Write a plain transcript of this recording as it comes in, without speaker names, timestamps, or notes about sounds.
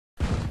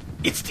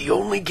It's the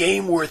only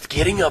game worth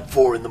getting up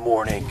for in the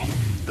morning.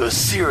 The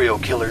Serial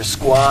Killer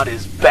Squad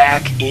is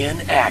back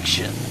in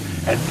action,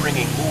 and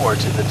bringing more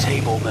to the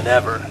table than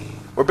ever.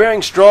 We're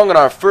bearing strong on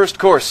our first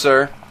course,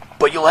 sir.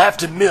 But you'll have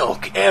to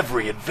milk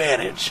every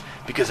advantage,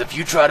 because if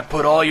you try to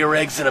put all your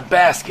eggs in a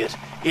basket,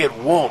 it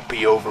won't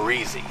be over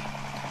easy.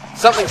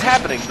 Something's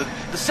happening.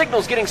 The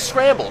signal's getting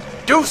scrambled.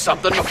 Do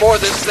something before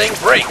this thing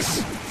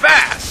breaks.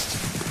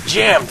 Fast!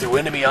 Jam through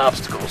enemy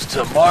obstacles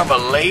to Marva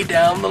lay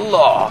down the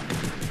law.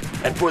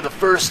 And for the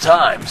first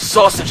time,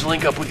 sausage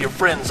link up with your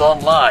friends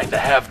online to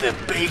have them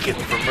bacon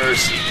for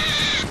mercy.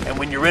 And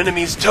when your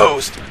enemy's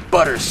toast,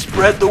 butter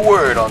spread the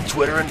word on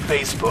Twitter and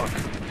Facebook.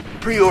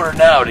 Pre-order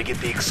now to get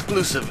the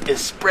exclusive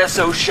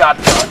espresso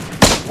shotgun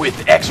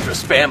with extra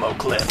spammo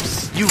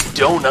clips. You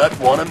donut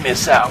want to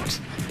miss out.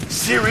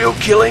 Serial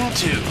Killing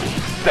 2,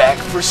 back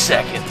for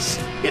seconds.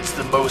 It's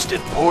the most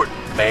important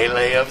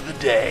melee of the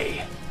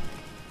day.